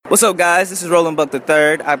What's up, guys? This is Roland Buck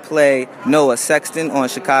III. I play Noah Sexton on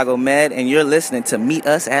Chicago Med, and you're listening to Meet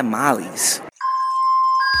Us at Molly's.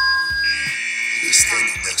 You're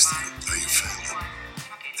standing next to you are your family.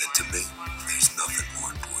 And to me, there's nothing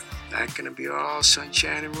more important. Not gonna be all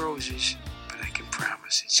sunshine and roses, but I can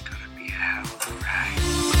promise it's gonna be a hell of a ride.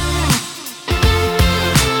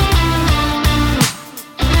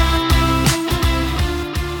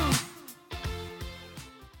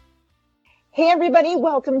 Hey everybody,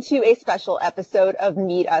 welcome to a special episode of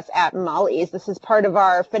Meet Us at Molly's. This is part of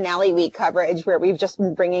our finale week coverage where we've just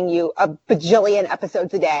been bringing you a bajillion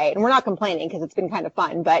episodes a day. And we're not complaining because it's been kind of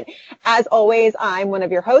fun. But as always, I'm one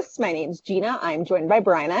of your hosts. My name's Gina. I'm joined by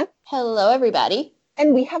Bryna. Hello, everybody.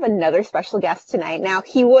 And we have another special guest tonight. Now,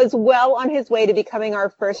 he was well on his way to becoming our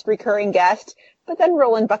first recurring guest, but then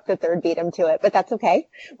Roland Buck III beat him to it, but that's okay.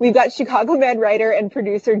 We've got Chicago Med writer and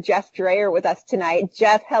producer Jeff Dreyer with us tonight.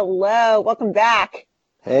 Jeff, hello. Welcome back.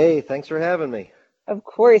 Hey, thanks for having me. Of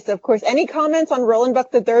course, of course. Any comments on Roland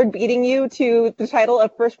Buck III beating you to the title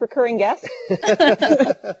of first recurring guest?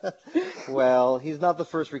 Well, he's not the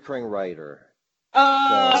first recurring writer.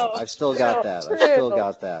 Oh, so I've still got that. True. I've still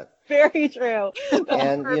got that. Very true.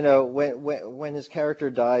 And, you know, when his character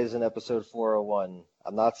dies in episode 401,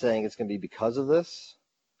 I'm not saying it's going to be because of this.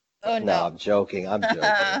 Oh, no. No, I'm joking. I'm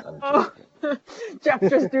joking. Jeff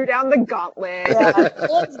just threw down the gauntlet. Yeah,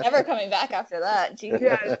 Roland's never coming back after that. Jeez.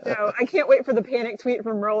 Yeah, so I can't wait for the panic tweet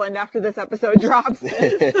from Roland after this episode drops. What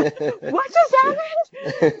just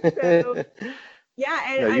happened? So, yeah,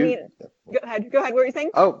 and No, I mean, go ahead. What were you saying?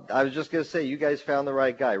 Oh, I was just going to say, you guys found the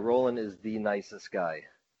right guy. Roland is the nicest guy.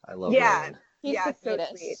 I love Roland. He's Yeah, the so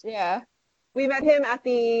sweetest. sweet. Yeah. We met him at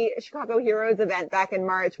the Chicago Heroes event back in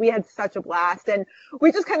March. We had such a blast, and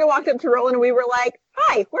we just kind of walked up to Roland and we were like,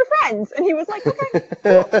 "Hi, we're friends." And he was like, "Okay,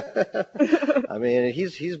 cool." I mean,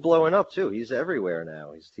 he's blowing up too. He's everywhere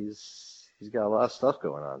now. He's got a lot of stuff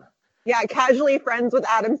going on. Yeah, casually friends with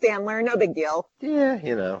Adam Sandler. No big deal. Yeah,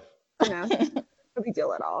 you know. No big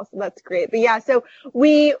deal at all. So that's great. But yeah, so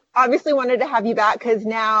we obviously wanted to have you back because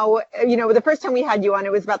now, you know, the first time we had you on,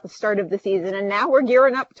 it was about the start of the season, and now we're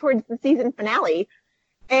gearing up towards the season finale.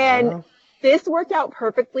 And this worked out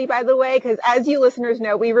perfectly, by the way, because as you listeners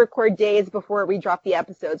know, we record days before we drop the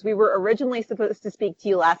episodes. We were originally supposed to speak to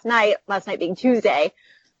you last night being Tuesday.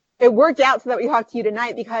 It worked out so that we talked to you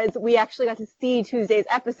tonight because we actually got to see Tuesday's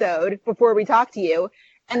episode before we talked to you,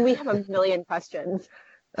 and we have a million questions.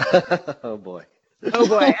 Oh boy. Oh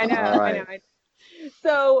boy, I know, Right. I know.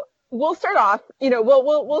 So we'll start off, you know,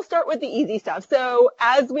 we'll start with the easy stuff. So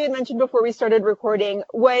as we had mentioned before we started recording,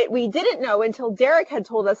 what we didn't know until Derek had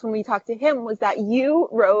told us when we talked to him was that you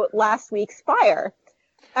wrote last week's Fire.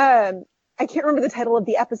 I can't remember the title of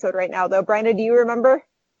the episode right now though. Bryna, do you remember?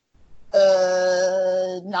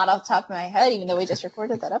 Not off the top of my head, even though we just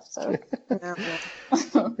recorded that episode. No.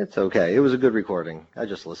 It's okay. It was a good recording. I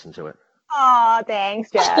just listened to it. Aw, thanks,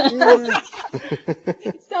 Jeff. So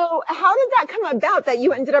how did that come about that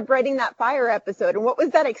you ended up writing that Fire episode? And what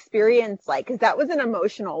was that experience like? Because that was an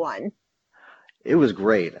emotional one. It was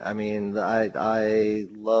great. I mean, I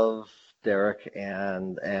love Derek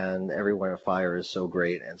and everyone at Fire is so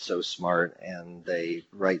great and so smart, and they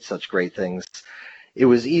write such great things. It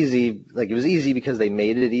was easy, because they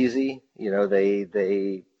made it easy. You know,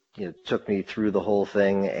 they took me through the whole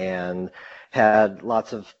thing and had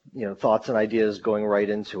lots of, thoughts and ideas going right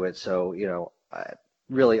into it. So,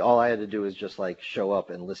 really all I had to do was just like show up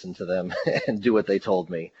and listen to them and do what they told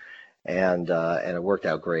me. And it worked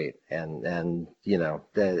out great. And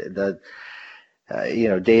David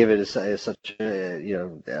is such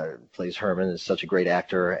plays Herman, is such a great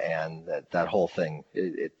actor, and that whole thing,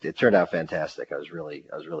 it turned out fantastic. I was really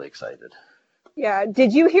excited. Yeah.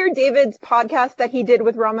 Did you hear David's podcast that he did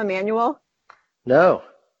with Rahm Emanuel? No.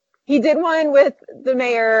 He did one with the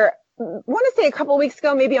mayor, I want to say a couple of weeks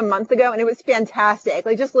ago, maybe a month ago, and it was fantastic.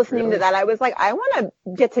 Like, just listening to that, I was like, I want to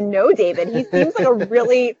get to know David. He seems like a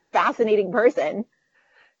really fascinating person.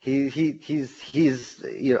 He's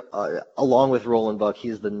along with Roland Buck,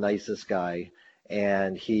 he's the nicest guy,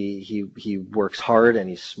 and he works hard, and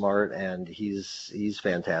he's smart, and he's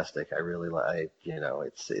fantastic. I really like,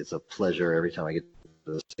 it's a pleasure every time I get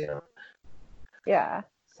to see him. Yeah.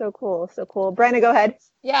 So cool. Bryna, go ahead.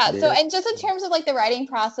 Yeah. So, and just in terms of like the writing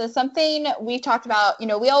process, something we've talked about,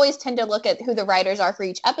 we always tend to look at who the writers are for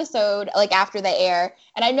each episode, like after they air.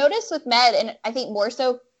 And I noticed with Med, and I think more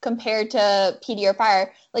so compared to PD or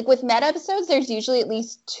Fire. Like with Med episodes, there's usually at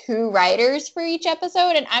least 2 writers for each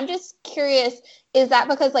episode. And I'm just curious, is that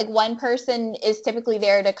because like one person is typically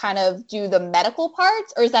there to kind of do the medical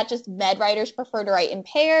parts, or is that just Med writers prefer to write in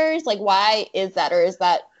pairs? Like why is that, or is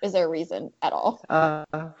there a reason at all?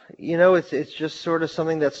 It's just sort of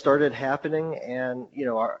something that started happening, and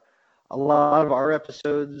a lot of our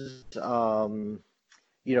episodes,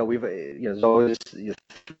 we've there's always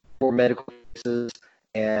 4 medical cases,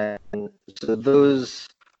 and so those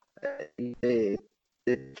it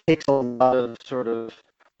takes a lot of sort of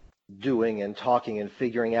doing and talking and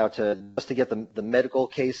figuring out just to get the medical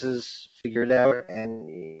cases figured out,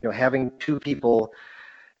 and having 2 people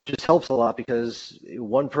just helps a lot, because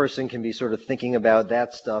one person can be sort of thinking about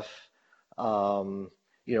that stuff,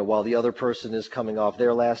 while the other person is coming off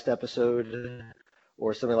their last episode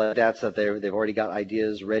or something like that, so that they've already got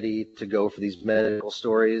ideas ready to go for these medical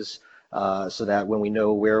stories, so that when we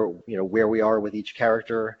know where we are with each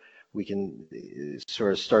character, we can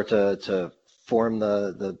sort of start to form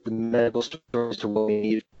the medical stories to what we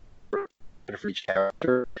need for each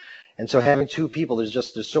character. And so having 2 people,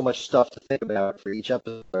 there's so much stuff to think about for each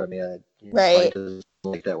episode. I mean, Right.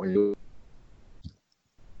 Like that when you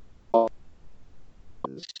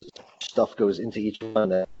stuff goes into each one.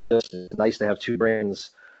 That it's nice to have 2 brains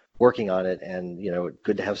working on it, and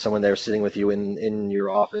good to have someone there sitting with you in your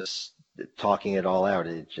office talking it all out.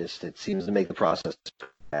 It seems to make the process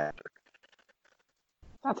faster.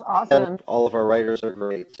 That's awesome. And all of our writers are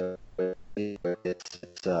great, so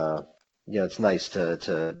it's nice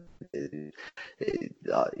to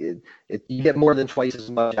you get more than twice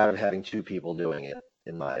as much out of having 2 people doing it,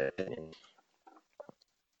 in my opinion.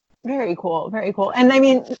 Very cool. Very cool. And I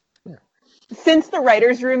mean, since the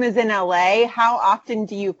writer's room is in LA, how often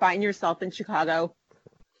do you find yourself in Chicago?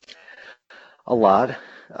 A lot.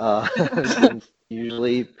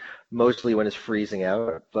 Usually, mostly when it's freezing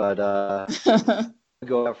out, but we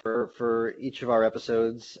go out for each of our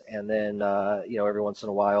episodes, and then every once in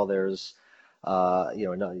a while there's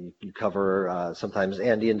you cover sometimes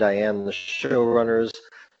Andy and Diane, the showrunners,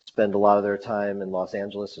 spend a lot of their time in Los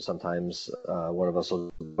Angeles, so sometimes one of us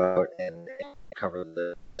will go out and cover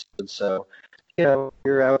the episode. So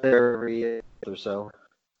you're out there every year or so.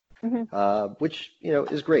 Mm-hmm. Which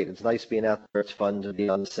is great. It's nice being out there. It's fun to be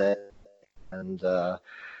on set and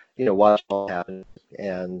watch it all happen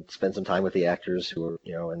and spend some time with the actors who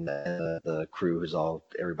are and the crew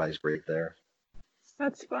everybody's great there.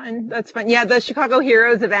 That's fun. That's fun. Yeah, the Chicago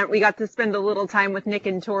Heroes event, we got to spend a little time with Nick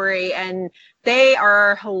and Tori, and they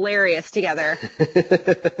are hilarious together.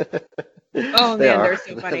 Oh man, they're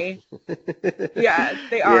so funny. Yeah,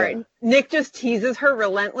 they are. Yeah. Nick just teases her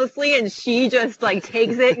relentlessly, and she just like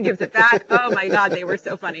takes it and gives it back. Oh my God, they were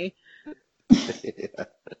so funny.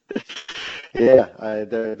 Yeah,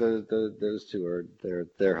 those 2 are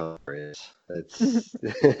they're hilarious. It's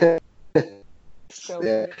so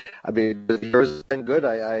yeah. I mean, the Heroes has been good.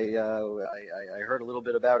 I heard a little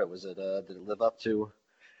bit about it. Was it did it live up to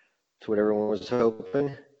what everyone was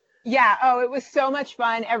hoping? Yeah. Oh, it was so much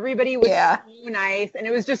fun. Everybody was so nice, and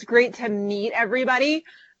it was just great to meet everybody.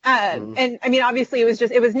 And I mean, obviously it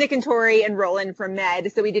was Nick and Tori and Roland from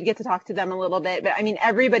Med. So we did get to talk to them a little bit, but I mean,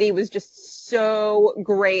 everybody was just so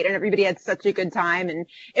great, and everybody had such a good time. And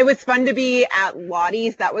it was fun to be at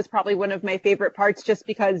Lottie's. That was probably one of my favorite parts, just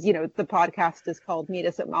because, the podcast is called Meet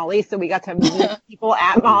Us at Molly's. So we got to meet people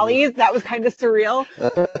at Molly's. That was kind of surreal.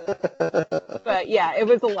 But yeah, it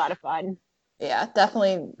was a lot of fun. Yeah,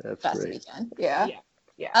 definitely That's best great. weekend. Yeah.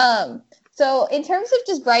 Yeah. So in terms of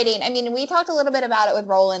just writing, I mean, we talked a little bit about it with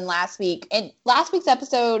Roland last week. And last week's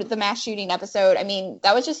episode, the mass shooting episode, I mean,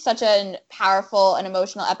 that was just such a powerful and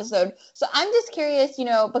emotional episode. So I'm just curious,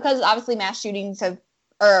 because obviously mass shootings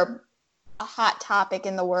are a hot topic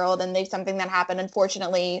in the world, and they're something that happened,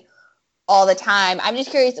 unfortunately, all the time. I'm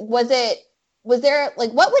just curious, was there,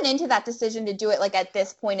 like, what went into that decision to do it, like, at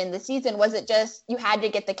this point in the season? Was it just you had to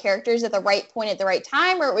get the characters at the right point at the right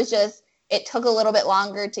time, or it was just it took a little bit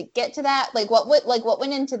longer to get to that? Like, what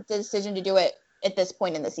went into the decision to do it at this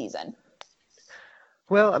point in the season?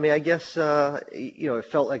 Well, I mean, I guess, it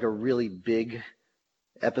felt like a really big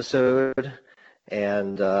episode,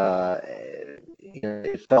 and,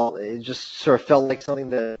 it just sort of felt like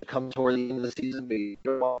something that come toward the end of the season, but you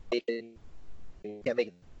don't want to you can't make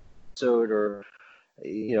an episode, or,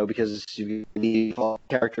 because you need all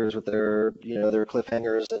characters with their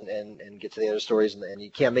cliffhangers and get to the other stories, and you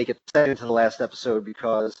can't make it second to the last episode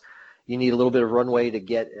because you need a little bit of runway to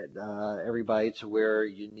get everybody to where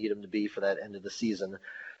you need them to be for that end of the season.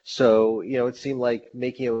 So, it seemed like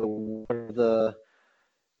making it one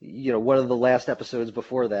of the last episodes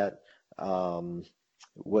before that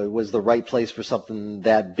was the right place for something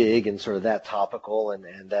that big and sort of that topical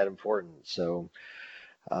and that important. So,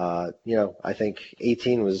 I think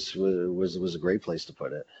 18 was a great place to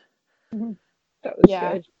put it. That was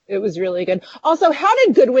Yeah. good. It was really good. Also, how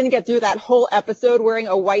did Goodwin get through that whole episode wearing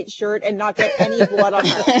a white shirt and not get any blood on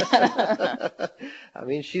her? I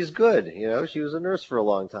mean, she's good. She was a nurse for a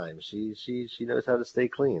long time. She knows how to stay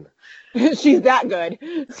clean. She's that good.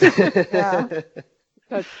 Yeah.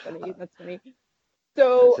 That's funny. That's funny.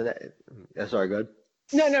 So, Sorry, go ahead.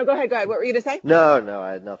 no, go ahead. What were you going to say? No,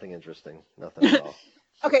 I had nothing interesting. Nothing at all.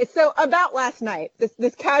 Okay, so about last night,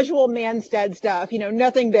 this casual Manstead stuff,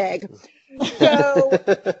 nothing big. So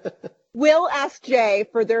Will asked Jay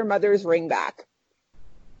for their mother's ring back.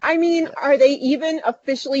 I mean, are they even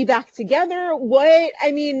officially back together? Why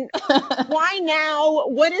now?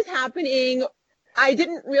 What is happening? I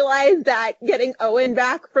didn't realize that getting Owen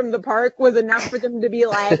back from the park was enough for them to be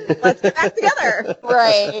like, let's get back together.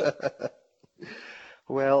 Right.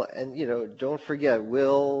 Well, and don't forget,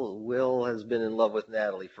 Will has been in love with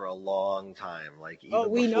Natalie for a long time, like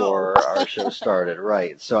even before our show started,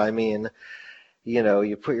 right? So I mean,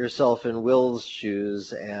 you put yourself in Will's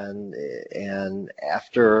shoes, and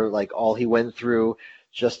after like all he went through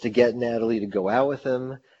just to get Natalie to go out with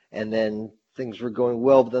him, and then things were going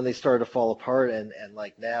well, but then they started to fall apart, and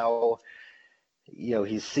like now,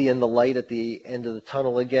 he's seeing the light at the end of the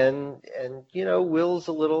tunnel again, and Will's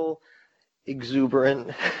a little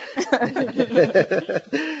exuberant and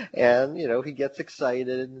he gets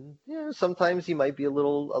excited, and sometimes he might be a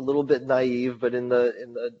little bit naive, but in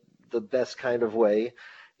the best kind of way.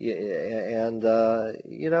 And I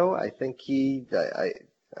think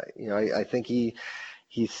he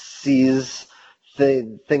sees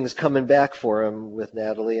things coming back for him with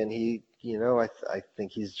Natalie, and I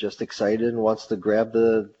think he's just excited and wants to grab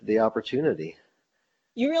the opportunity.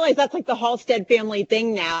 You realize that's like the Halstead family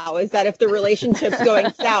thing now, is that if the relationship's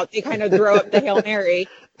going south, they kind of throw up the Hail Mary.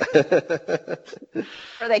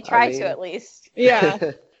 Or they try to, at least.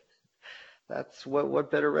 Yeah. That's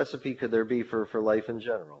what better recipe could there be for life in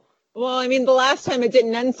general? Well, I mean, the last time it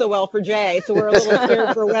didn't end so well for Jay, so we're a little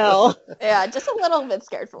scared for Will. Yeah, just a little bit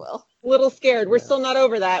scared for Will. A little scared. We're still not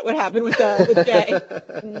over that. What happened with Jay?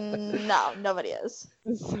 No, nobody is.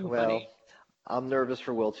 So well, funny. I'm nervous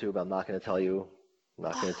for Will too, but I'm not going to tell you. I'm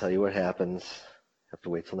not going to tell you what happens. Have to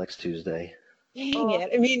wait till next Tuesday. Dang it.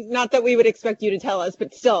 I mean, not that we would expect you to tell us,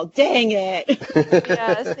 but still, dang it.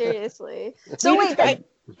 Yeah, seriously. So wait, go ahead.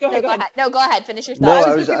 No, go ahead. Finish your No,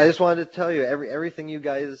 thought. I just wanted to tell you everything you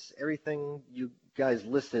guys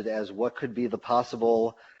listed as what could be the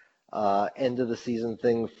possible end of the season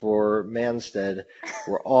thing for Manstead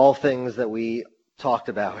were all things that we talked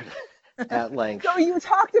about at length. So you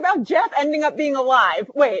talked about Jeff ending up being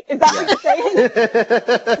alive. Wait, is that what you're saying?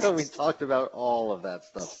 We talked about all of that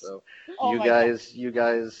stuff. So Oh you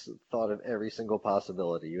guys thought of every single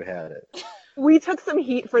possibility. You had it. We took some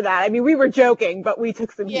heat for that. I mean, we were joking, but we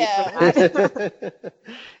took some heat for that.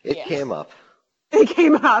 It came up. It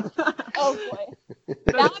came up. Oh boy.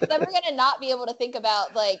 Now I'm never gonna not be able to think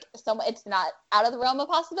about like someone. It's not out of the realm of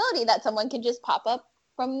possibility that someone can just pop up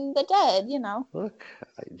from the dead. Look,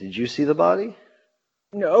 did you see the body?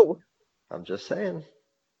 No. I'm just saying.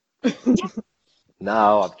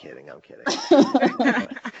 No, I'm kidding.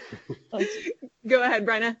 Go ahead,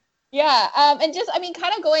 Brenna. Yeah, and just,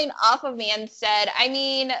 kind of going off of Manstead,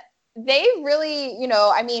 they really,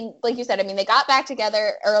 like you said, they got back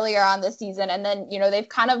together earlier on this season, and then, they've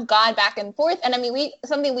kind of gone back and forth, and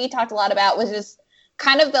something we talked a lot about was just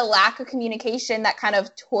kind of the lack of communication that kind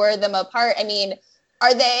of tore them apart.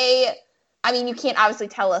 Are they, you can't obviously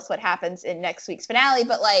tell us what happens in next week's finale,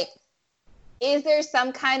 but, is there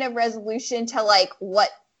some kind of resolution to, what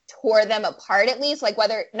tore them apart at least?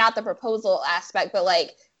 Whether, not the proposal aspect, but,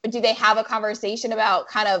 do they have a conversation about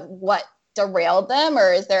kind of what derailed them,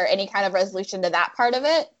 or is there any kind of resolution to that part of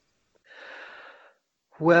it?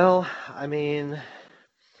 Well,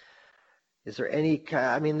 is there any?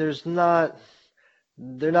 There's not.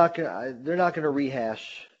 They're not gonna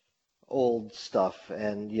rehash old stuff,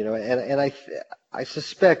 and I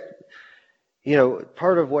suspect,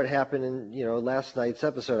 part of what happened in last night's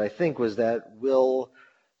episode, I think, was that Will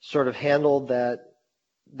sort of handled that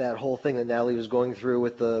whole thing that Natalie was going through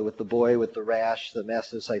with the boy with the rash, the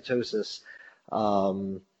mastocytosis,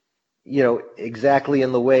 exactly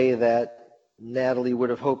in the way that Natalie would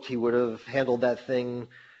have hoped he would have handled that thing,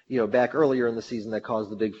 back earlier in the season that caused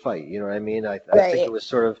the big fight. You know what I mean? I think it was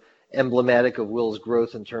sort of emblematic of Will's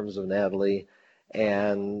growth in terms of Natalie,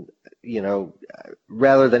 and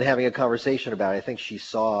rather than having a conversation about it, I think she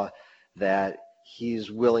saw that he's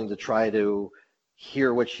willing to try to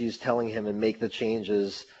hear what she's telling him and make the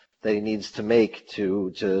changes that he needs to make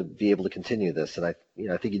to be able to continue this. And I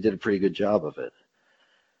think he did a pretty good job of it.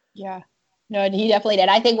 Yeah. No, he definitely did.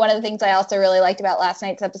 I think one of the things I also really liked about last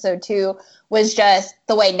night's episode too was just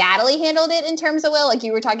the way Natalie handled it in terms of Will. Like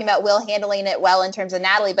you were talking about Will handling it well in terms of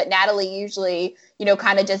Natalie, but Natalie usually,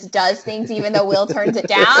 kind of just does things even though Will turns it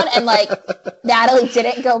down. And like Natalie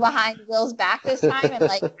didn't go behind Will's back this time and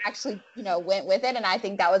like actually, went with it. And I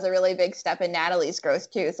think that was a really big step in Natalie's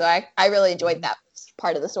growth too. So I really enjoyed that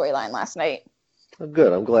part of the storyline last night. Oh,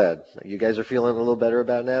 good. I'm glad. You guys are feeling a little better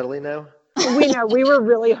about Natalie now? We know we were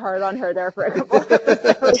really hard on her there for a couple of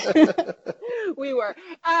episodes. We were.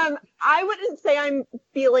 I wouldn't say I'm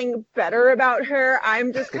feeling better about her.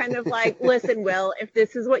 I'm just kind of like, listen, Will, if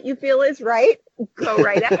this is what you feel is right, go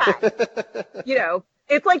right ahead.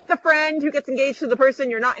 It's like the friend who gets engaged to the person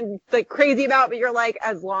you're not like crazy about, but you're like,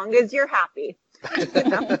 as long as you're happy.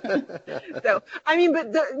 So, I mean,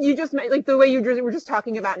 but you just like the way you were just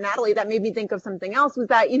talking about Natalie, that made me think of something else was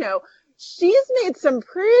that, she's made some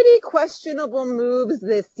pretty questionable moves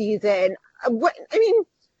this season.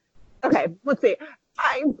 Okay, let's see.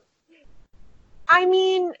 I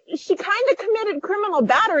mean, she kind of committed criminal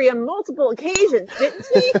battery on multiple occasions, didn't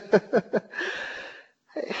she?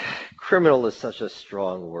 Criminal is such a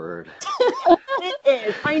strong word. It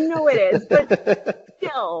is. I know it is, but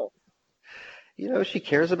still. She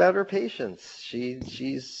cares about her patients.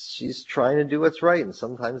 She's trying to do what's right, and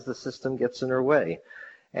sometimes the system gets in her way.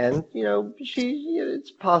 And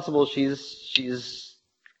it's possible she's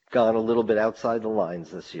gone a little bit outside the lines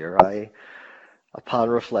this year. I, upon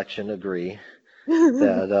reflection, agree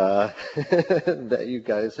that that you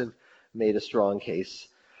guys have made a strong case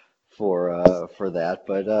for that.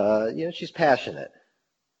 But she's passionate.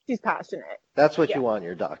 She's passionate. That's what you want in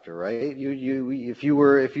your doctor, right? If you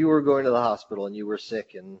were going to the hospital and you were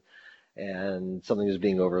sick and something was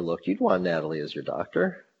being overlooked, you'd want Natalie as your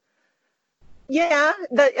doctor. Yeah,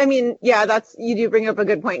 you do bring up a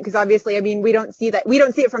good point because obviously, we don't see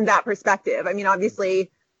it from that perspective. Obviously,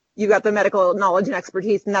 you've got the medical knowledge and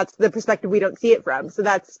expertise, and that's the perspective we don't see it from. So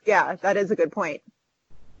that is a good point.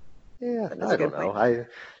 Yeah, I don't know.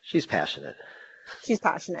 She's passionate. She's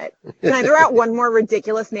passionate. Can I throw out one more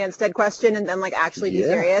ridiculous Manstead question and then actually be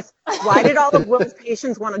serious? Why did all of Will's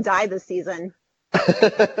patients want to die this season?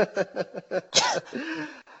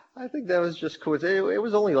 I think that was just coincidence. It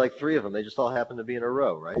was only like 3 of them. They just all happened to be in a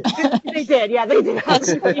row, right? They did. Yeah, they did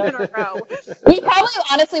happen to be in a row. We probably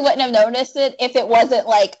honestly wouldn't have noticed it if it wasn't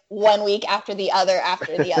like one week after the other.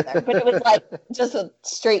 But it was like just a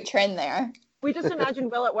straight trend there. We just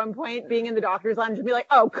imagined Will at one point being in the doctor's lounge and be like,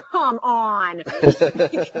 "Oh, come on!"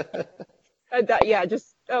 Manstead.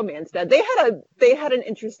 They had an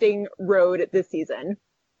interesting road this season.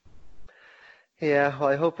 Yeah, well,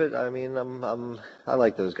 I hope it. I mean, I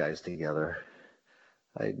like those guys together.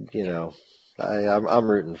 I'm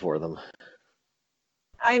rooting for them.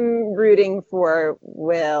 I'm rooting for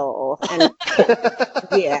Will, and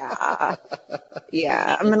yeah,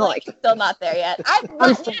 I'm gonna still not there yet.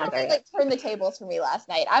 I'm still not there yet. Turned the tables for me last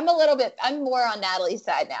night. I'm more on Natalie's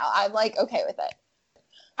side now. I'm okay with it.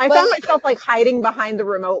 I found myself hiding behind the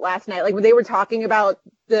remote last night, when they were talking about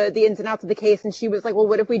the ins and outs of the case, and she was like, "Well,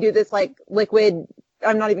 what if we do this liquid?"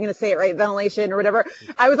 I'm not even going to say it right, ventilation or whatever.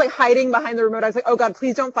 I was hiding behind the remote. I was like, "Oh God,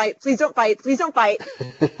 please don't fight. Please don't fight. Please don't fight."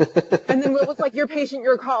 And then Will was like, "Your patient,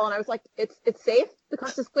 your call." And I was like, it's safe. The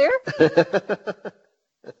coast is clear.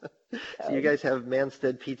 So you guys have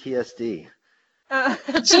Manstead PTSD.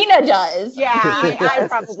 Tina does. Yeah, I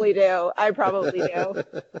probably do.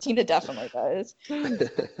 Tina definitely does.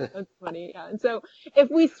 That's funny. Yeah. And so if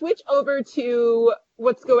we switch over to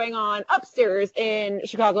what's going on upstairs in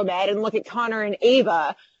Chicago Med and look at Connor and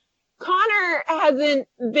Ava, Connor hasn't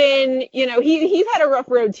been, he's had a rough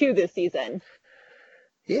road too this season.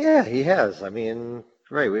 Yeah, he has.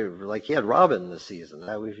 Right. He had Robin this season.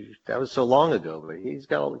 That was so long ago, but he's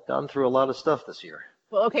gone through a lot of stuff this year.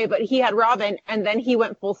 Well, okay, but he had Robin, and then he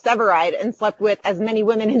went full Severide and slept with as many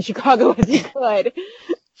women in Chicago as he could.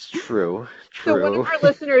 It's true. So one of our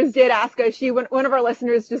listeners did ask us. One of our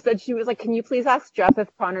listeners just said, she was like, "Can you please ask Jeff if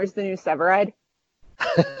Connor's the new Severide?"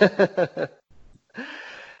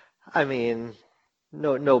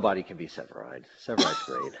 Nobody can be Severide. Severide's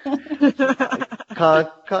great.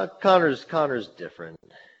 Connor's different.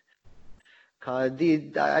 I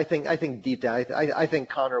think deep down, I think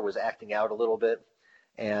Connor was acting out a little bit.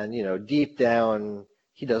 And, deep down,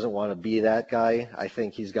 he doesn't want to be that guy. I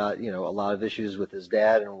think he's got, a lot of issues with his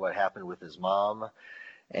dad and what happened with his mom.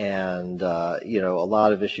 And, a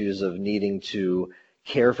lot of issues of needing to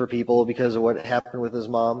care for people because of what happened with his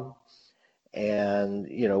mom. And,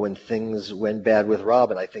 when things went bad with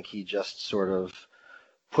Robin, I think he just sort of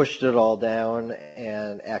pushed it all down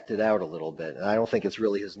and acted out a little bit. And I don't think it's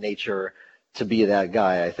really his nature to be that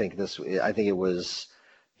guy. I think it was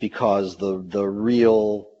because the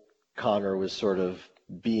real Connor was sort of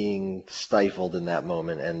being stifled in that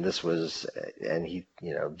moment, and this was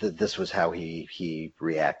how he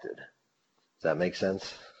reacted. Does that make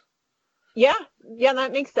sense? Yeah,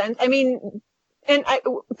 that makes sense. I mean, and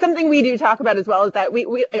something we do talk about as well is that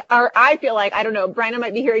I feel like, I don't know, Bryna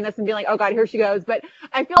might be hearing this and being like, oh God, here she goes. But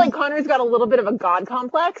I feel like Connor's got a little bit of a God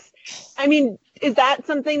complex. I mean, is that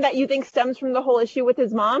something that you think stems from the whole issue with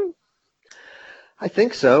his mom? I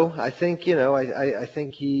think so. I think, I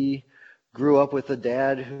think he grew up with a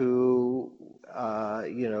dad who,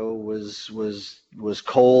 was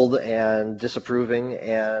cold and disapproving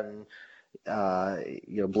and,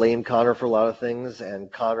 blamed Connor for a lot of things.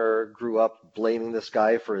 And Connor grew up blaming this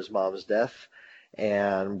guy for his mom's death,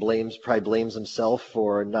 and probably blames himself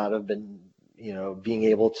for not have been, being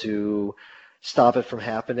able to stop it from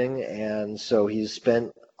happening. And so he's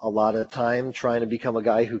spent a lot of time trying to become a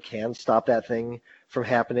guy who can stop that thing from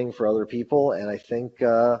happening for other people. And I think,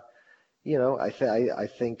 I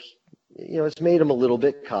think, it's made him a little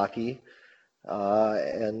bit cocky.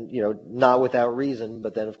 And, not without reason.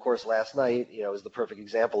 But then, of course, last night, is the perfect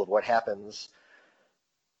example of what happens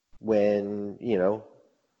when,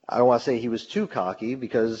 I don't want to say he was too cocky,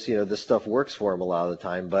 because, this stuff works for him a lot of the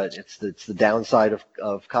time, but it's the downside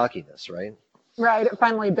of cockiness, right? Right. It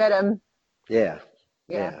finally bit him. Yeah.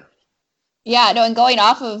 Yeah, no, and going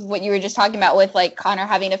off of what you were just talking about with like Connor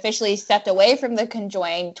having officially stepped away from the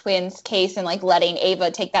conjoined twins case and like letting Ava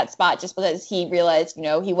take that spot just because he realized,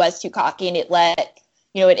 he was too cocky and it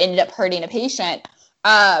ended up hurting a patient.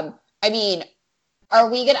 I'm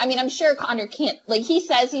sure Connor can't, like, he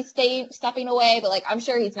says he's stepping away, but like, I'm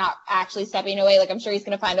sure he's not actually stepping away. Like, I'm sure he's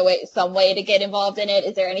going to find some way to get involved in it.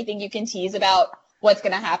 Is there anything you can tease about what's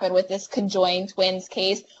going to happen with this conjoined twins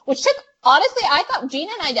case, which honestly, I thought,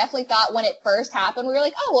 Gina and I definitely thought when it first happened, we were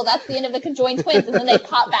like, oh, well, that's the end of the conjoined twins. And then they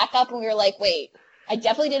popped back up and we were like, wait, I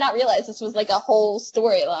definitely did not realize this was like a whole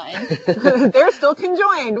storyline. They're still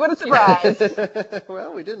conjoined. What a surprise.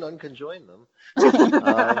 Well, we didn't unconjoin them.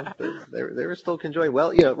 They were still conjoined.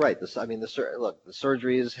 Well, right. The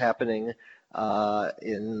surgery is happening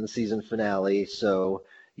in the season finale. So,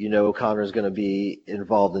 Connor's going to be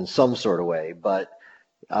involved in some sort of way, but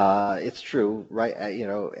it's true, right?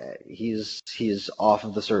 He's off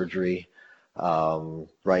of the surgery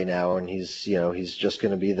right now, and he's just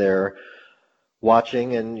going to be there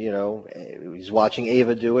watching, and he's watching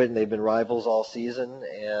Ava do it, and they've been rivals all season,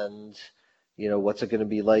 and what's it going to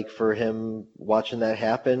be like for him watching that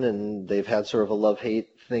happen? And they've had sort of a love-hate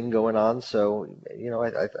thing going on, so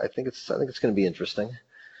I think it's going to be interesting.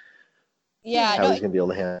 Yeah, how he's going to be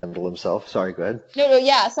able to handle himself. Sorry, go ahead. No,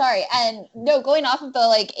 yeah, sorry. And going off of the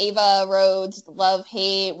like Ava Rhodes love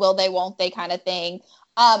hate, will they, won't they kind of thing.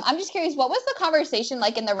 I'm just curious, what was the conversation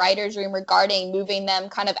like in the writer's room regarding moving them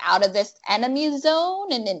kind of out of this enemy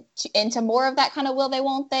zone and into more of that kind of will they,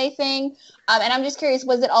 won't they thing? And I'm just curious,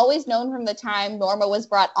 was it always known from the time Norma was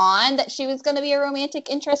brought on that she was going to be a romantic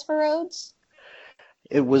interest for Rhodes?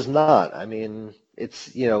 It was not. I mean,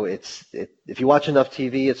 if you watch enough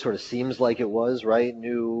TV, it sort of seems like it was, right?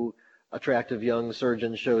 New attractive young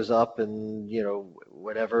surgeon shows up and,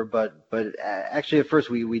 whatever. But actually at first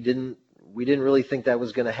we didn't really think that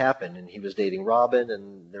was going to happen. And he was dating Robin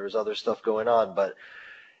and there was other stuff going on. But,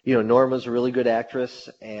 Norma's a really good actress,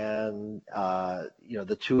 and,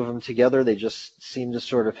 the two of them together, they just seem to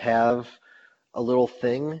sort of have a little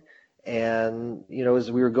thing. And,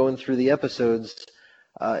 as we were going through the episodes,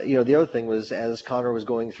 the other thing was, as Connor was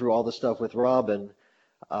going through all the stuff with Robin,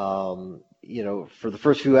 for the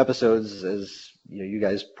first few episodes, as you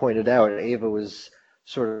guys pointed out, Ava was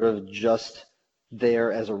sort of just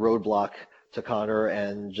there as a roadblock to Connor,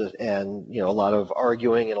 and a lot of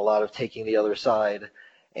arguing and a lot of taking the other side,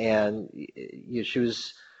 and she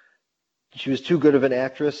was too good of an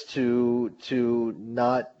actress to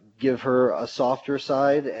not give her a softer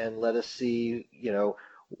side and let us see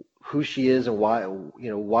who she is and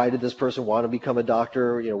why did this person want to become a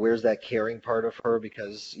doctor? Where's that caring part of her?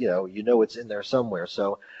 Because it's in there somewhere.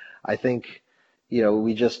 So I think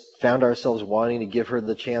we just found ourselves wanting to give her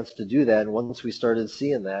the chance to do that. And once we started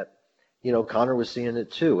seeing that, Connor was seeing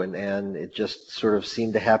it too, and it just sort of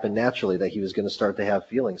seemed to happen naturally that he was going to start to have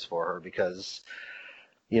feelings for her because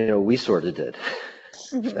we sort of did.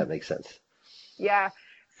 If that makes sense. Yeah.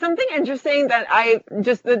 Something interesting that I've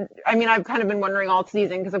kind of been wondering all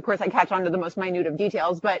season, because of course I catch on to the most minute of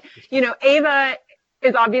details, but, Ava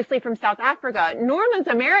is obviously from South Africa. Norma's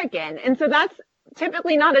American. And so that's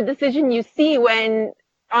typically not a decision you see on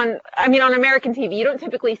American TV. You don't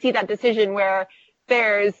typically see that decision where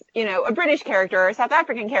there's, a British character or a South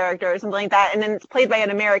African character or something like that, and then it's played by an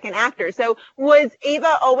American actor. So was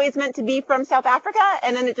Ava always meant to be from South Africa,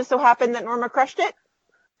 and then it just so happened that Norma crushed it?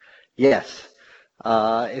 Yes.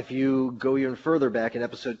 If you go even further back in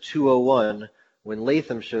episode 201, when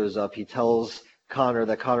Latham shows up, he tells Connor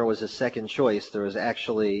that Connor was his second choice. There was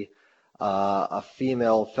actually a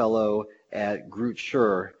female fellow at Groote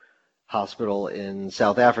Schuur Hospital in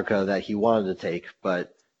South Africa that he wanted to take,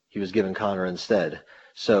 but he was given Connor instead.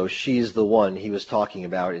 So she's the one he was talking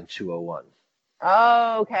about in 201.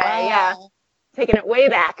 Oh, okay, yeah. Taking it way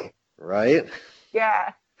back. Right?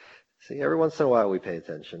 Yeah. See, every once in a while we pay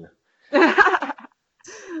attention.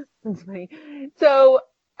 That's funny. So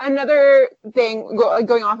another thing,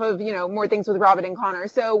 going off of, more things with Robin and Connor.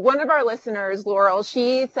 So one of our listeners, Laurel,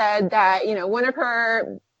 she said that,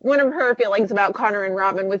 one of her feelings about Connor and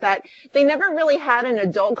Robin was that they never really had an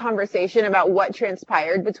adult conversation about what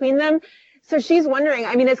transpired between them. So she's wondering,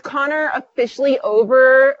 is Connor officially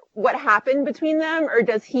over what happened between them, or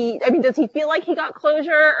does he feel like he got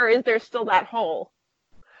closure, or is there still that hole?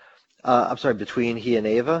 I'm sorry, between he and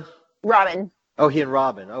Ava? Robin. Oh, he and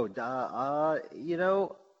Robin. Oh,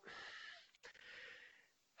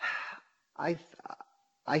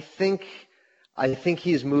 I think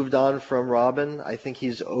he's moved on from Robin. I think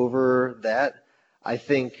he's over that. I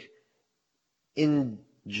think in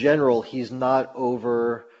general he's not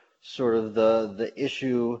over sort of the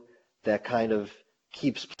issue that kind of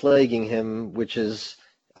keeps plaguing him, which is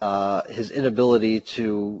his inability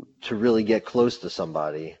to really get close to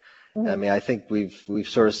somebody. Mm-hmm. I think we've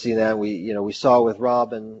sort of seen that. We saw it with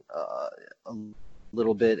Robin a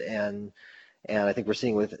little bit, and I think we're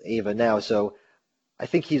seeing it with Ava now. So I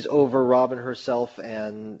think he's over Robin herself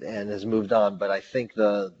and has moved on, but I think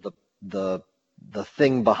the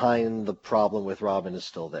thing behind the problem with Robin is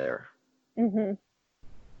still there. Mm-hmm.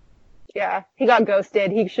 Yeah, he got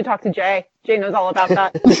ghosted. He should talk to Jay. Jay knows all about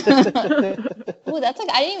that. Ooh, that's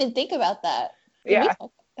I didn't even think about that. Yeah.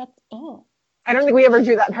 I don't think we ever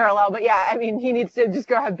drew that parallel, but yeah, he needs to just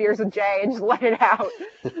go have beers with Jay and just let it out.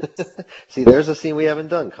 See, there's a scene we haven't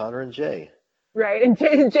done, Connor and Jay. Right, and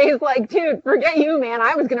Jay's like, dude, forget you, man.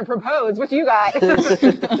 I was going to propose. What you got?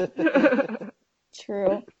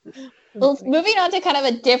 True. Well, moving on to kind of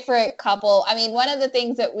a different couple. One of the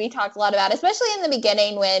things that we talked a lot about, especially in the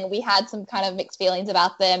beginning when we had some kind of mixed feelings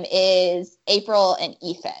about them, is April and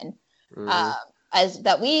Ethan. Mm-hmm.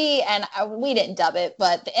 We didn't dub it,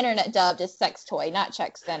 but the internet dubbed as sex toy, not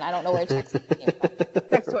Chexton. I don't know where Chexton came from.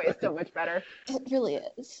 Sex toy is so much better. It really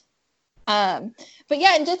is. But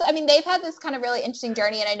yeah, and just, they've had this kind of really interesting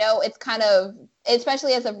journey, and I know it's kind of,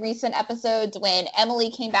 especially as of recent episodes when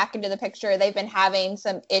Emily came back into the picture, they've been having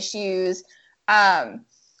some issues.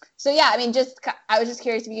 So yeah, I was just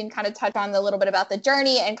curious if you can kind of touch on a little bit about the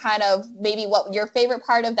journey and kind of maybe what your favorite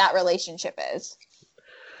part of that relationship is.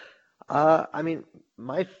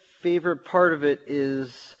 My favorite part of it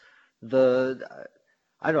is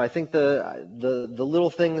I think the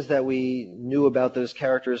little things that we knew about those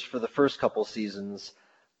characters for the first couple seasons,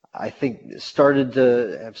 I think started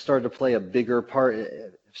to play a bigger part,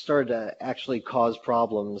 started to actually cause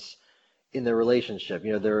problems in their relationship.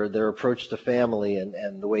 Their approach to family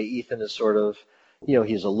and the way Ethan is sort of,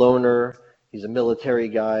 he's a loner, he's a military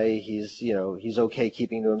guy, he's okay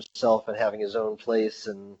keeping to himself and having his own place,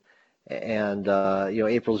 and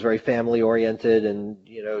April's very family oriented, and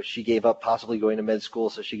she gave up possibly going to med school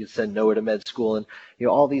so she could send Noah to med school, and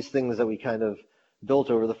all these things that we kind of built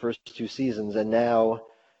over the first two seasons, and now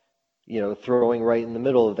throwing right in the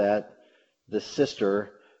middle of that the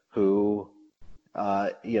sister who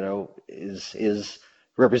is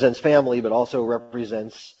represents family but also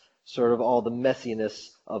represents sort of all the messiness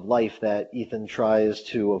of life that Ethan tries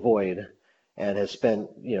to avoid and has spent,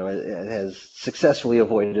 has successfully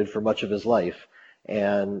avoided for much of his life.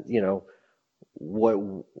 And,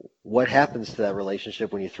 what happens to that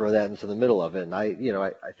relationship when you throw that into the middle of it? And I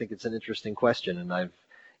think it's an interesting question, and I've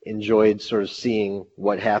enjoyed sort of seeing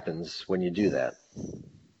what happens when you do that.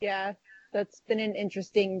 Yeah, that's been an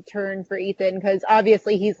interesting turn for Ethan, because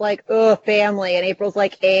obviously he's like, oh, family, and April's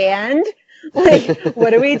like, and? Like, what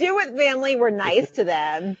do we do with family? We're nice to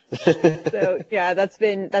them. So yeah, that's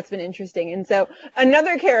been interesting. And so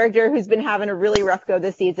another character who's been having a really rough go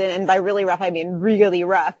this season, and by really rough I mean really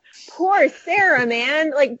rough. Poor Sarah, man.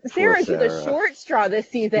 Like Sarah through the short straw this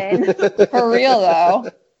season. For real though.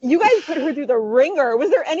 You guys put her through the ringer. Was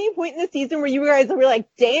there any point in the season where you guys were like,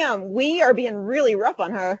 damn, we are being really rough on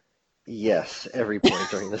her? Yes, every point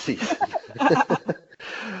during the season.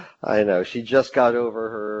 I know. She just got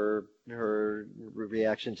over her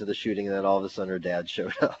reaction to the shooting, and then all of a sudden her dad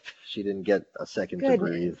showed up. She didn't get a second to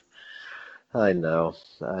breathe. I know,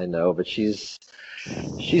 but she's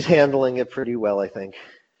handling it pretty well, I think.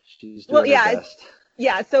 She's doing her best.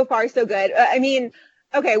 Yeah, so far so good. I mean,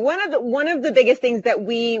 okay, one of the biggest things that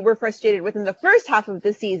we were frustrated with in the first half of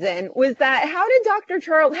the season was that how did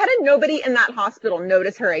nobody in that hospital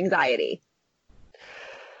notice her anxiety?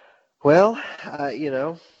 Well,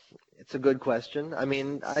 it's a good question. I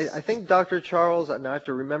mean, I think Dr. Charles, and I have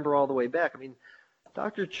to remember all the way back. I mean,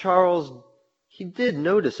 Dr. Charles, he did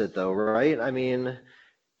notice it though, right? I mean,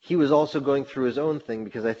 he was also going through his own thing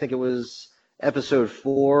because I think it was episode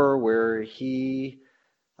 4 where he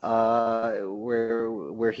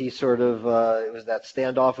where he sort of it was that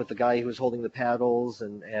standoff with the guy who was holding the paddles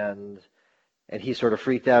and he sort of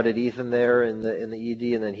freaked out at Ethan there in the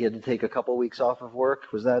ED, and then he had to take a couple weeks off of work.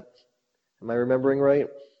 Am I remembering right?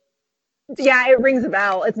 Yeah, it rings a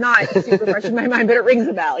bell. It's not super fresh in my mind, but it rings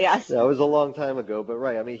a bell, yes. Yeah, it was a long time ago, but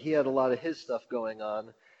right. I mean, he had a lot of his stuff going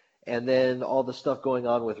on, and then all the stuff going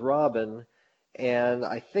on with Robin, and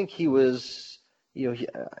I think he was,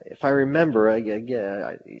 if I remember,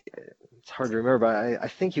 it's hard to remember, but I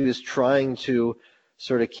think he was trying to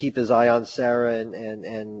sort of keep his eye on Sarah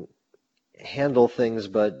and handle things,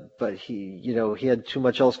 but he had too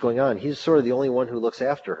much else going on. He's sort of the only one who looks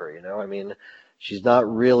after her, I mean, she's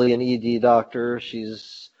not really an ED doctor.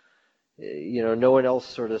 She's, no one else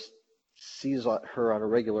sort of sees her on a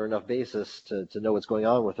regular enough basis to know what's going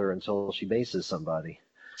on with her until she maces somebody.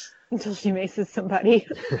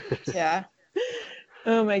 Yeah.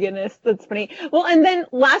 Oh my goodness, that's funny. Well, and then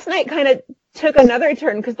last night kind of took another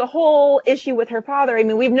turn because the whole issue with her father, I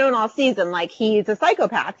mean, we've known all season, like, he's a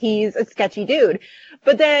psychopath, he's a sketchy dude.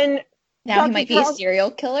 But then now he might be a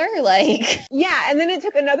serial killer, like. Yeah, and then it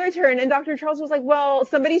took another turn, and Dr. Charles was like, well,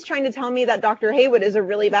 somebody's trying to tell me that Dr. Haywood is a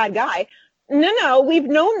really bad guy. No, we've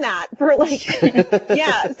known that for, like,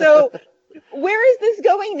 yeah, so where is this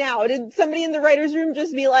going now? Did somebody in the writer's room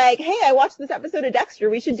just be like, hey, I watched this episode of Dexter,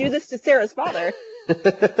 we should do this to Sarah's father?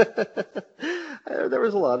 There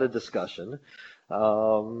was a lot of discussion.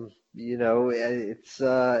 It's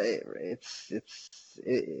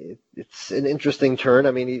an interesting turn.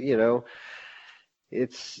 I mean,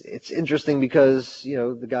 it's interesting because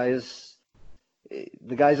the guy's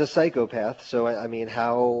a psychopath. So I mean,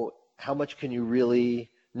 how much can you really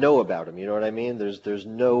know about him? You know what I mean? There's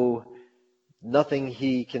nothing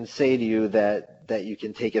he can say to you that you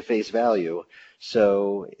can take at face value.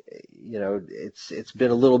 So, it's been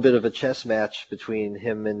a little bit of a chess match between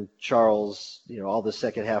him and Charles, all the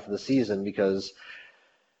second half of the season, because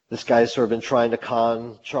this guy's sort of been trying to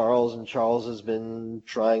con Charles, and Charles has been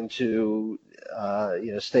trying to,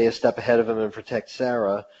 stay a step ahead of him and protect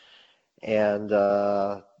Sarah. And,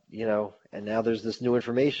 and now there's this new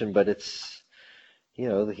information, but it's, he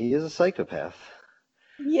is a psychopath.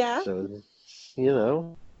 Yeah. So,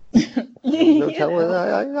 no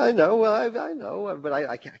telling. I know. Well, I know, but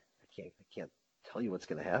I can't tell you what's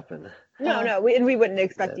going to happen. No, we wouldn't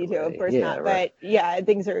expect you to, of course not. Right. But yeah,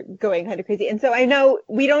 things are going kind of crazy. And so I know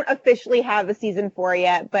we don't officially have a season 4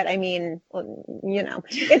 yet, but I mean,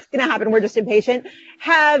 it's going to happen. We're just impatient.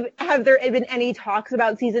 Have there been any talks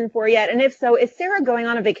about season 4 yet? And if so, is Sarah going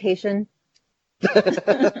on a vacation?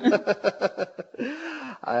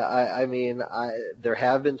 I mean, there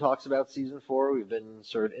have been talks about season 4. We've been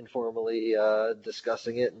sort of informally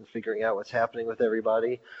discussing it and figuring out what's happening with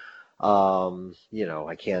everybody.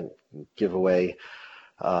 I can't give away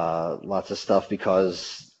lots of stuff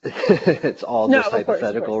because it's all just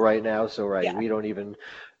hypothetical right now. So we don't even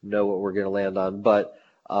know what we're going to land on. But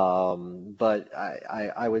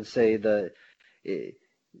I would say that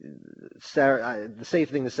Sarah, the safe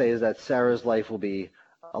thing to say is that Sarah's life will be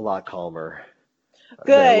a lot calmer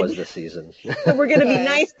than it was this season. So we're going to be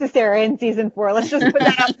nice to Sarah in season 4. Let's just put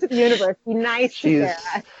that out to the universe. Be nice to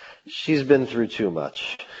Sarah. She's been through too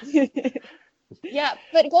much. Yeah,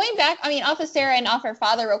 but going back, I mean, off of Sarah and off her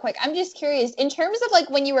father real quick, I'm just curious, in terms of like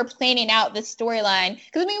when you were planning out this storyline,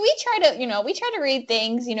 because I mean, we try to read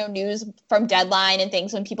things, news from Deadline and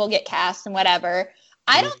things when people get cast and whatever.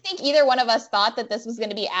 I don't think either one of us thought that this was going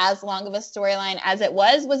to be as long of a storyline as it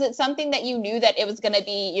was. Was it something that you knew that it was going to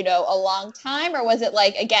be, a long time, or was it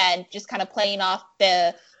like, again, just kind of playing off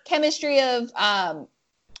the chemistry of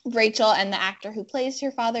Rachel and the actor who plays her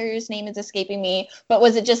father's name is escaping me, but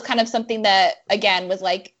was it just kind of something that, again, was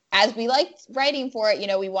like, as we liked writing for it,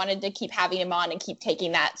 we wanted to keep having him on and keep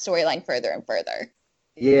taking that storyline further and further?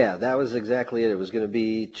 Yeah, that was exactly it. It was going to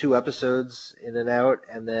be 2 episodes in and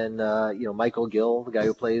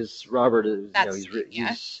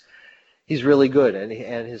he's really good, and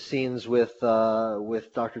his scenes with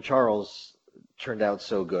Dr. Charles turned out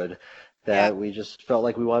so good that we just felt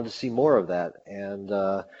like we wanted to see more of that. And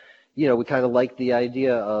we kind of liked the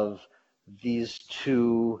idea of these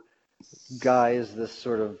two guys, this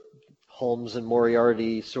sort of Holmes and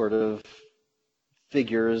Moriarty sort of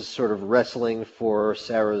figures, sort of wrestling for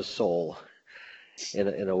Sarah's soul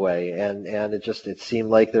in a way. And it seemed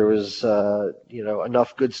like there was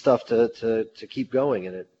enough good stuff to keep going,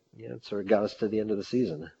 and it sort of got us to the end of the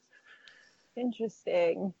season.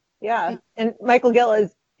 Interesting. Yeah. And Michael Gill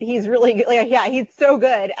he's really good. He's so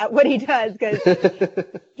good at what he does, because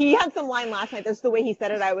he had some line last night. That's the way he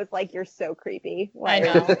said it. I was like, "You're so creepy." Why I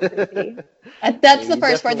know. So creepy. That's the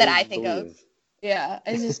first word that I think of. Yeah,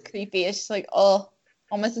 it's just creepy. It's just like,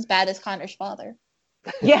 almost as bad as Connor's father.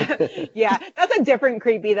 Yeah. That's a different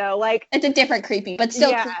creepy though. Like, it's a different creepy, but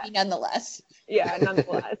still creepy nonetheless. Yeah,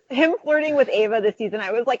 nonetheless. Him flirting with Ava this season,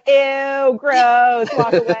 I was like, ew, gross,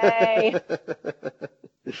 walk away.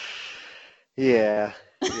 Yeah.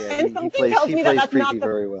 And something tells me that that's not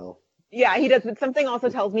very well. Yeah, he does. But something also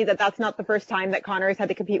tells me that that's not the first time that Connor has had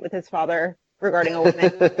to compete with his father regarding a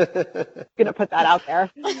woman. Gonna put that out there.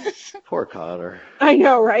 Poor Connor. I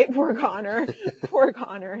know, right? Poor Connor. Poor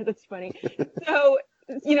Connor. That's funny. So,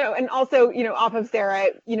 and also, off of Sarah,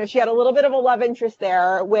 she had a little bit of a love interest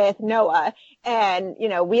there with Noah. And,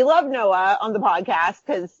 we love Noah on the podcast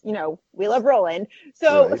because, we love Roland.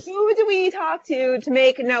 So Who do we talk to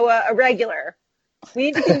make Noah a regular?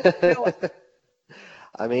 We need to get Noah.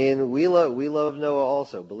 I mean, we love Noah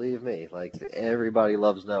also, believe me. Like, everybody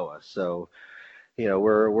loves Noah. So,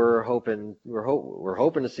 we're hoping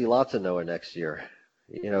to see lots of Noah next year.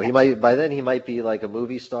 He might be like a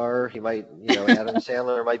movie star. He might, Adam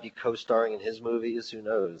Sandler might be co-starring in his movies. Who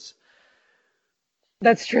knows?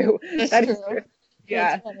 That's true. That is true.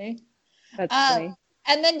 Yeah. That's funny. That's funny.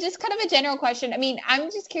 And then just kind of a general question. I mean,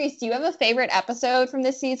 I'm just curious, do you have a favorite episode from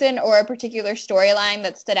this season or a particular storyline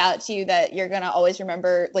that stood out to you that you're going to always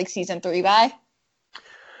remember, like, season 3 by?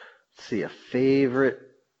 Let's see, a favorite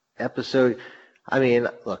episode. I mean,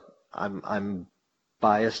 look, I'm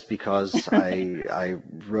biased because I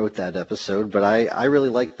wrote that episode, but I really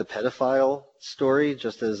like the pedophile story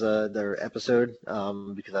just as their episode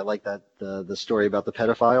because I like that the story about the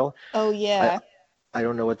pedophile. Oh, yeah. I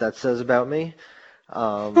don't know what that says about me.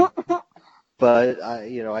 But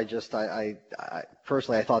I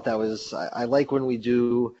personally, I thought that was, I like when we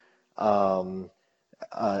do, a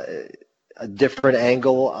different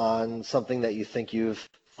angle on something that you think you've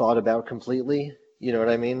thought about completely. You know what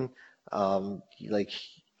I mean?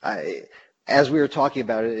 As we were talking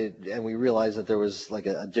about it, and we realized that there was like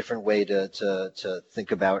a different way to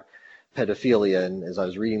think about pedophilia. And as I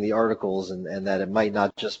was reading the articles and that it might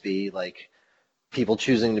not just be like people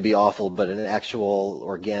choosing to be awful, but an actual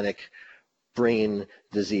organic brain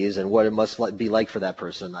disease and what it must be like for that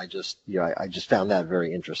person. I just found that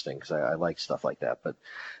very interesting because I like stuff like that. But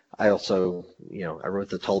I also, I wrote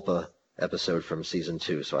the Tulpa episode from season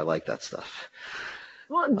 2, so I like that stuff.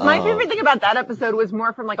 Well, my favorite thing about that episode was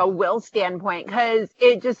more from like a Will standpoint, because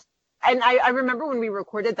it just, and I remember when we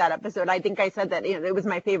recorded that episode, I think I said that, it was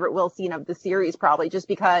my favorite Will scene of the series, probably just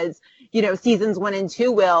because, seasons 1 and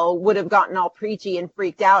 2 Will would have gotten all preachy and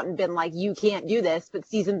freaked out and been like, you can't do this. But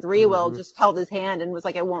season 3 Will just held his hand and was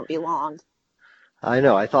like, it won't be long. I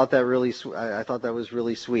know. I thought that I thought that was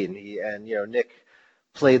really sweet. And Nick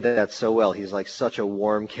played that so well. He's like such a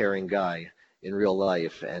warm, caring guy in real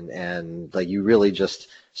life. And like, you really just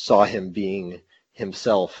saw him being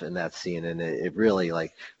himself in that scene, and it really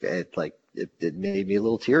it made me a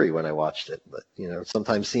little teary when I watched it. But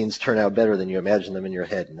sometimes scenes turn out better than you imagine them in your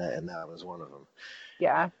head, and that was one of them.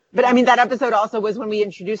 Yeah, but I mean, that episode also was when we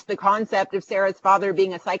introduced the concept of Sarah's father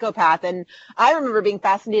being a psychopath, and I remember being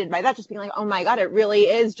fascinated by that, just being like, oh my god, it really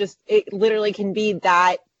is just, it literally can be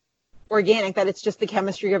that organic, that it's just the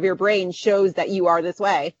chemistry of your brain shows that you are this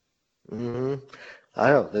way. I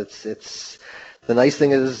know, it's the nice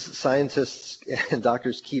thing is scientists and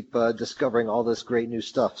doctors keep discovering all this great new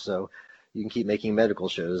stuff, so you can keep making medical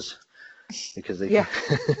shows because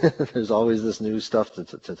there's always this new stuff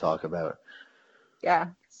to talk about. Yeah,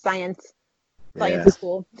 science is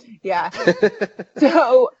cool. Yeah.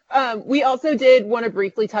 So we also did want to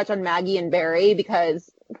briefly touch on Maggie and Barry,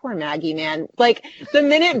 because poor Maggie, man. Like, the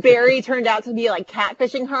minute Barry turned out to be like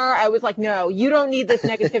catfishing her, I was like, no, you don't need this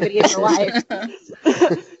negativity in your life.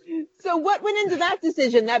 So what went into that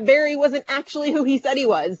decision that Barry wasn't actually who he said he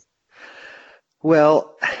was?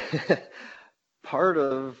 Well, part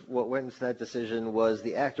of what went into that decision was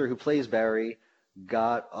the actor who plays Barry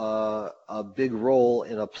got a big role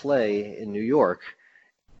in a play in New York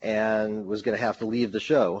and was going to have to leave the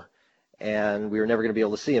show. and we were never going to be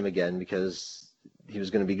able to see him again because he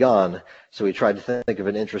was going to be gone. So we tried to think of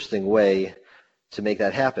an interesting way to make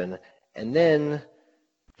that happen. And then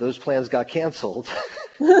those plans got canceled.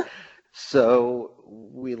 So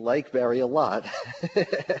we like Barry a lot.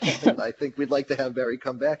 And I think we'd like to have Barry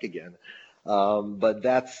come back again. But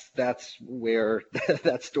that's where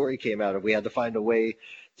that story came out of. We had to find a way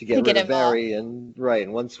to get rid of Barry, and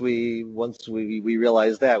once we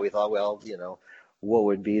realized that, we thought, well, what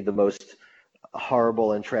would be the most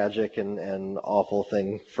horrible and tragic and awful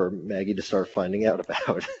thing for Maggie to start finding out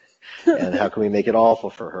about, and how can we make it awful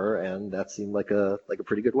for her? And that seemed like a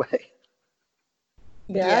pretty good way.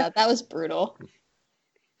 Yeah, that was brutal.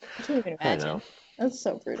 I can't even imagine. I know. That's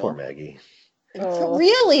so brutal. Poor Maggie. Oh.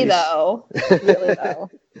 Really though. Really though.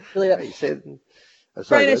 You say,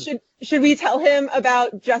 Bryna, should we tell him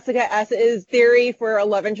about Jessica S.'s theory for a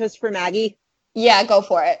love interest for Maggie? Yeah, go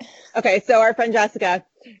for it. Okay, so our friend Jessica,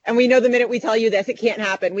 and we know the minute we tell you this, it can't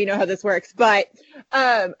happen. We know how this works. But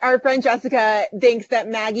our friend Jessica thinks that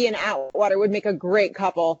Maggie and Atwater would make a great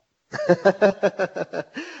couple.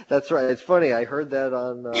 That's right. It's funny. I heard that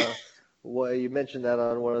on, you mentioned that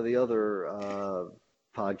on one of the other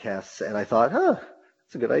podcasts, and I thought,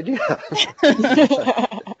 that's a good idea.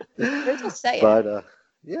 Just say it. But,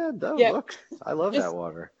 look, I love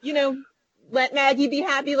Atwater. Let Maggie be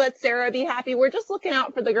happy, let Sarah be happy. We're just looking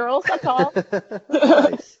out for the girls, that's all.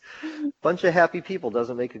 Nice. Bunch of happy people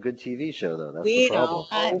doesn't make a good TV show, though. That's the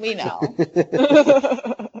problem. We know.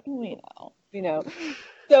 We know.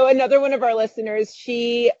 So another one of our listeners,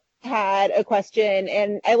 she had a question,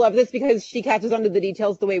 and I love this because she catches on to the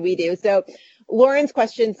details the way we do. So Lauren's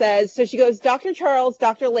question says, so she goes, Dr. Charles,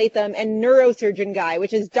 Dr. Latham, and neurosurgeon guy,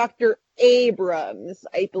 which is Dr. Abrams,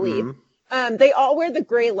 I believe. Mm-hmm. They all wear the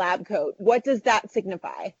gray lab coat. What does that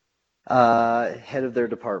signify? Head of their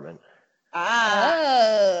department.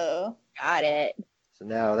 Oh, got it. So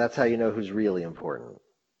now that's how you know who's really important.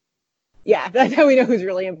 Yeah, that's how we know who's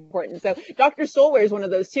really important. So Dr. Stoll wears one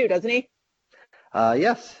of those too, doesn't he?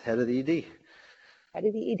 Yes, head of the ED. Head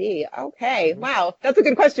of the ED. Okay. Wow. That's a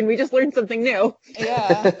good question. We just learned something new.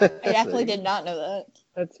 Yeah. I definitely did not know that.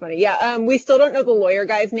 That's funny. Yeah. We still don't know the lawyer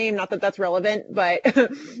guy's name. Not that that's relevant, but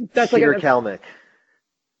that's Peter Kalmick.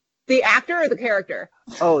 The actor or the character?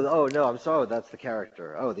 Oh no, I'm sorry. That's the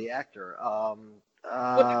character. Oh, the actor. Mark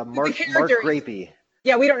Grapey.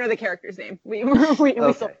 Yeah, we don't know the character's name. We still don't know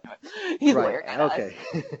it. He's a lawyer guy. Okay.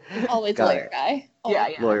 Always lawyer guy. Yeah.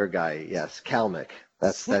 Lawyer guy. Yes, Kalmick.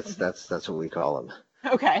 That's what we call him.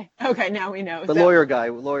 Okay. Now we know. But lawyer guy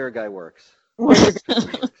works.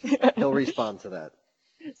 He'll respond to that.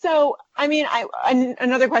 So,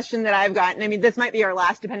 another question that I've gotten, this might be our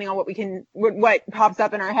last, depending on what pops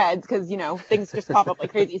up in our heads, because, things just pop up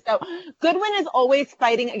like crazy. So, Goodwin is always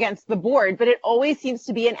fighting against the board, but it always seems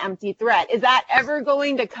to be an empty threat. Is that ever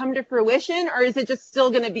going to come to fruition, or is it just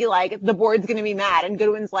still going to be like, the board's going to be mad, and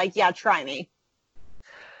Goodwin's like, yeah, try me?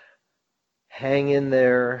 Hang in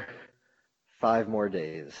there 5 more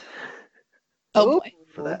days. Oh, boy.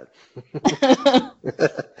 For that.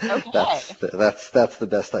 Okay. That's the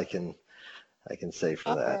best I can say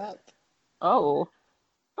for that. Oh.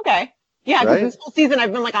 Okay. Yeah, because this whole season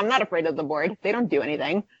I've been like, I'm not afraid of the board. They don't do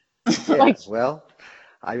anything. Yeah, well,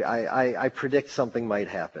 I predict something might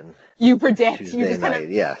happen. You predict. Tuesday night,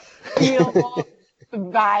 yes. Feel the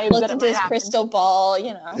vibes. Look into his crystal ball,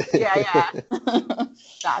 Yeah.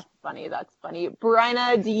 That's funny.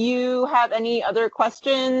 Bryna, do you have any other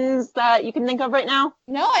questions that you can think of right now?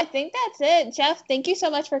 No, I think that's it. Jeff, thank you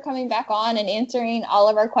so much for coming back on and answering all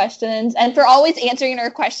of our questions, and for always answering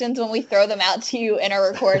our questions when we throw them out to you in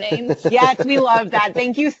our recordings. Yes, we love that.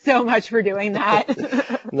 Thank you so much for doing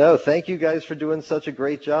that. No, thank you guys for doing such a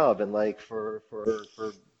great job, and for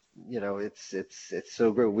it's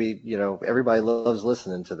so great. We, everybody loves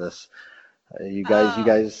listening to this. You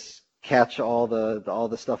guys catch all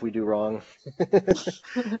the stuff we do wrong.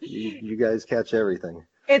 you guys catch everything.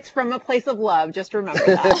 It's from a place of love. Just remember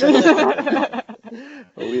that.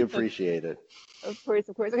 Well, we appreciate it. Of course.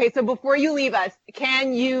 Okay, so before you leave us,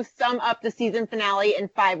 can you sum up the season finale in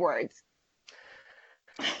 5 words?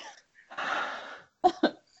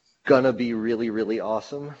 Gonna be really, really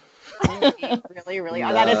awesome. Really.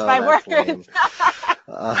 No, that is 5 words.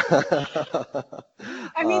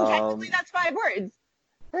 Technically that's 5 words.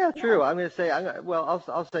 Yeah, true. I'm going to say,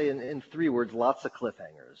 I'll say in 3 words, lots of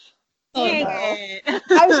cliffhangers. Oh, no.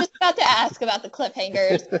 I was just about to ask about the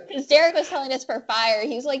cliffhangers, because Derek was telling us for Fire,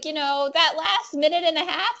 he's like, that last minute and a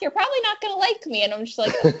half, you're probably not going to like me. And I'm just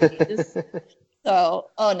like, oh, geez. So,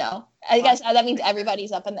 oh no. I guess that means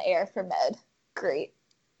everybody's up in the air for Med. Great.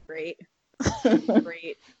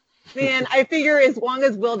 Man, I figure as long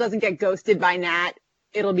as Will doesn't get ghosted by Nat,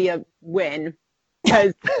 it'll be a win.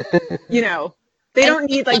 Because, you know, they don't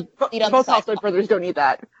need, like, both Household Brothers don't need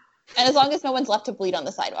that. And as long as no one's left to bleed on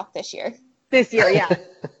the sidewalk this year. This year, yeah.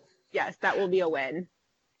 Yes, that will be a win.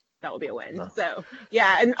 That will be a win. No. So,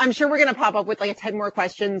 yeah, and I'm sure we're going to pop up with, like, 10 more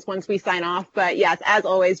questions once we sign off. But, yes, as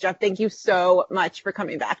always, Jeff, thank you so much for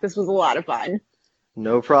coming back. This was a lot of fun.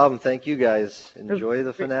 No problem. Thank you, guys. Enjoy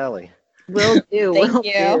the finale. Will do. Thank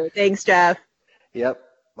you. Thanks, Jeff. Yep.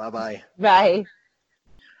 Bye-bye. Bye.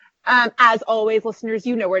 As always, listeners,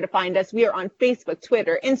 you know where to find us. We are on Facebook,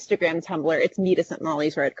 Twitter, Instagram, Tumblr. It's Meet Us at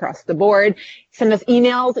Molly's right across the board. Send us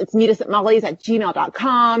emails. It's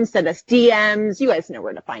meetusatmollys@gmail.com. Send us DMs. You guys know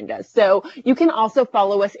where to find us. So you can also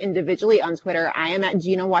follow us individually on Twitter. I am at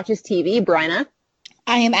Gina Watches TV. Bryna.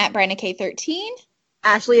 I am at Bryna K13.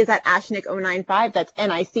 Ashley is at Ashnick095. That's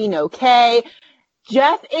NIC, no K.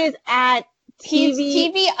 Jeff is at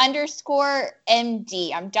TV_MD.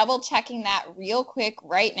 I'm double checking that real quick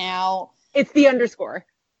right now. It's the underscore.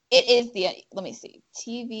 It is let me see.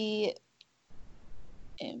 TV_MD.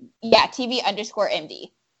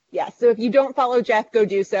 Yeah, so if you don't follow Jeff, go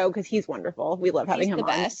do so because he's wonderful. We love having him on.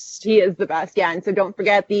 Best. He is the best, yeah. And so don't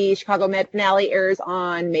forget the Chicago Med finale airs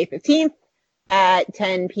on May 15th at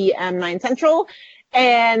 10 p.m. 9 Central.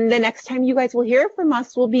 And the next time you guys will hear from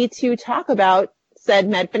us will be to talk about said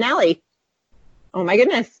Med finale. Oh my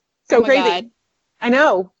goodness. So crazy. God. I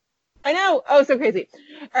know. Oh, so crazy.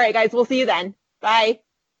 All right, guys, we'll see you then. Bye.